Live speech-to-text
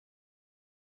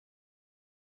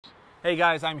Hey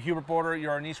guys, I'm Hubert Border,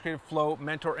 your Arnis Creative Flow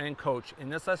mentor and coach. In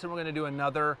this lesson, we're going to do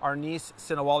another Arnis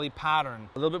Sinawali pattern.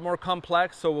 A little bit more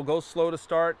complex, so we'll go slow to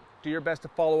start. Do your best to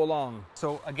follow along.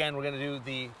 So again, we're going to do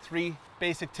the 3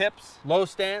 basic tips. Low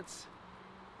stance,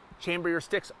 chamber your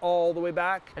sticks all the way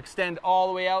back, extend all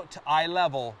the way out to eye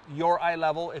level, your eye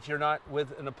level if you're not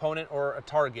with an opponent or a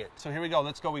target. So here we go,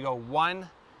 let's go. We go 1,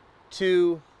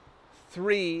 2,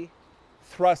 3,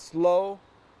 thrust low,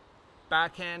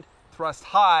 backhand, thrust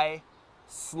high,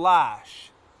 slash.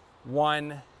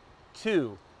 1,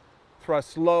 2,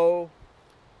 thrust low,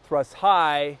 thrust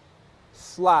high,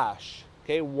 slash.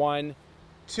 Okay, 1,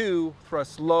 2,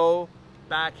 thrust low,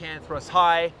 backhand, thrust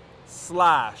high,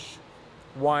 slash.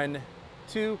 1,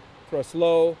 2, thrust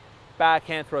low,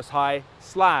 backhand, thrust high,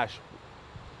 slash.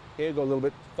 Okay, go a little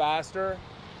bit faster.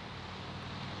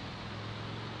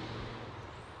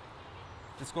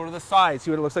 Let's go to the side, see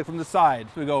what it looks like from the side.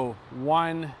 So we go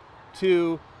 1,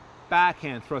 2,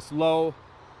 backhand, thrust low,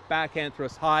 backhand,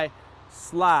 thrust high,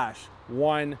 slash.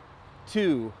 1,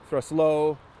 2, thrust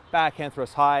low, backhand,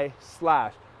 thrust high,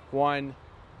 slash. 1,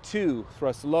 2,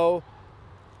 thrust low,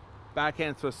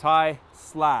 backhand, thrust high,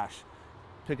 slash.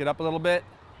 Pick it up a little bit.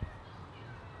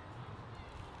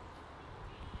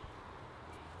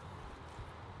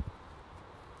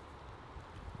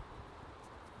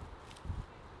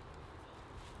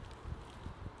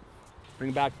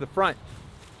 Bring it back to the front.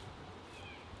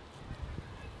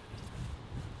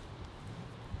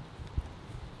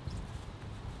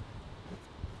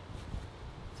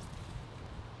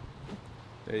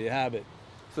 There you have it.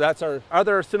 So that's our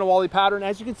other Sinawali pattern.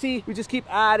 As you can see, we just keep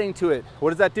adding to it. What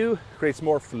does that do? Creates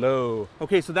more flow.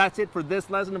 Okay, so that's it for this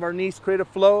lesson of our Arnis Creative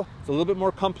Flow. It's a little bit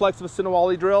more complex of a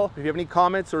Sinawali drill. If you have any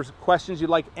comments or questions you'd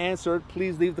like answered,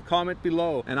 please leave the comment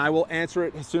below and I will answer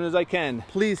it as soon as I can.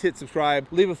 Please hit subscribe,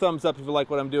 leave a thumbs up if you like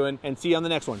what I'm doing, and see you on the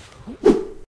next one.